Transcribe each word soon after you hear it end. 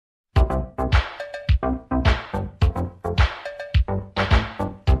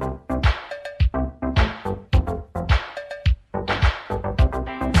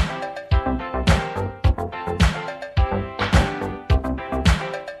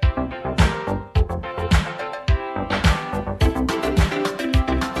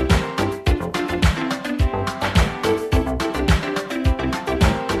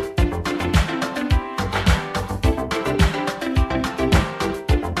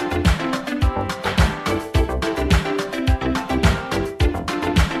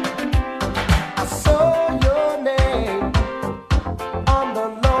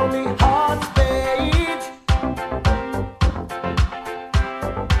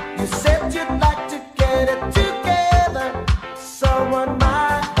You said you'd like to get it together, someone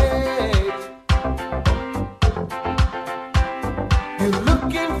my age. You're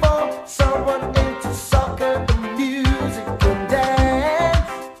looking for someone into soccer and music and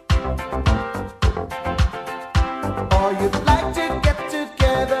dance, or you'd like to get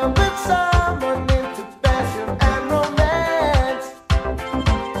together with someone into passion and romance.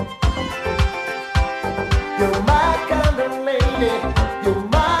 You're my kind of lady, you're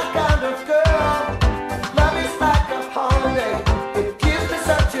my kind of girl. Love is like a holiday, it gives me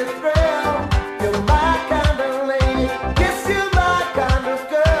such a thrill. You're my kind of lady, yes, you're my kind of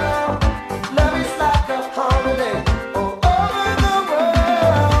girl. Love is like a holiday all over the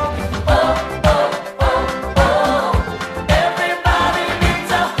world. Oh, oh, oh, oh, everybody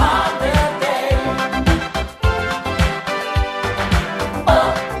needs a holiday. Oh,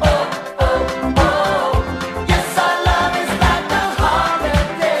 oh, oh, oh, yes, our love is like a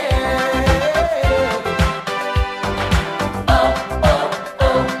holiday. Oh, oh,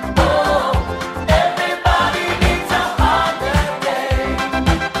 oh, oh, everybody needs a holiday.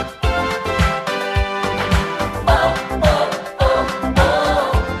 Oh, oh, oh,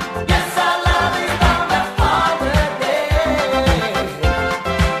 oh, yes, our love is like a holiday.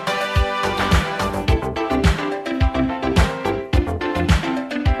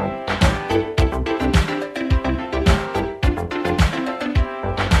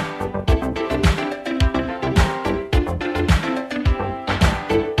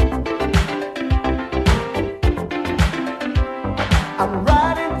 I'm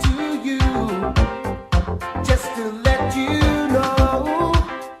writing to you just to let you know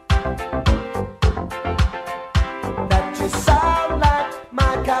that you sound like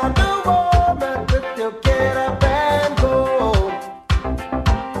my kind of woman with your get up and go.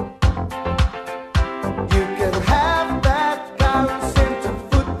 You can have that bounce into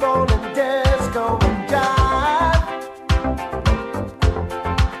football and disco and jive,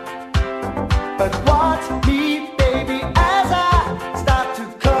 but watch me, baby, as I start to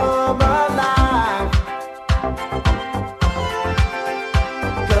come alive.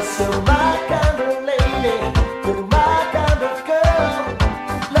 'Cause you're my kind of lady, you're my kind of girl.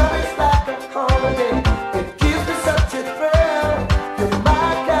 Love is like a holiday, it gives me such a thrill. You're my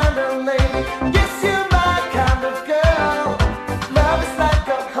kind of lady, yes, you're my kind of girl. Love is like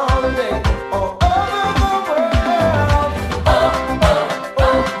a holiday all over the world. Oh, oh,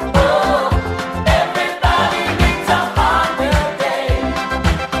 oh, oh, everybody needs a holiday.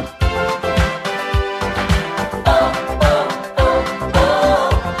 Oh, oh, oh, oh,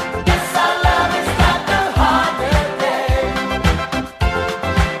 yes, our love is like a holiday.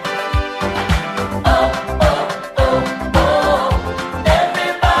 Oh, oh, oh, oh,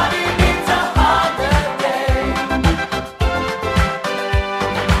 everybody needs a holiday.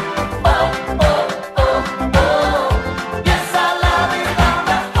 Oh, oh, oh, oh, yes, our love is like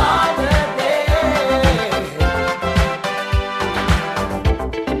a holiday.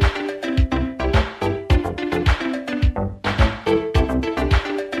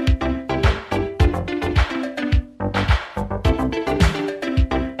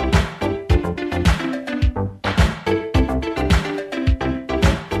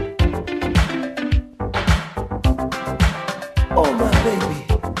 Oh, my baby,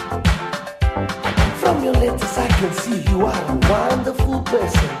 from your letters I can see you are a wonderful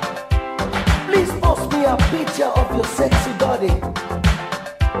person. Please post me a picture of your sexy body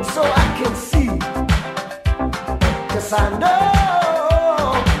so I can see. 'Cause I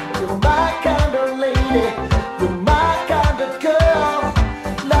know you're my kind of lady, you're my kind of girl.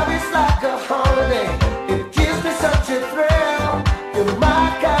 Love is like a holiday, it gives me such a thrill. You're my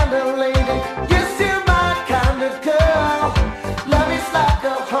kind of lady, yes, you're my kind of girl. Love is like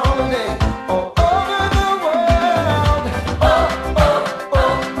a holiday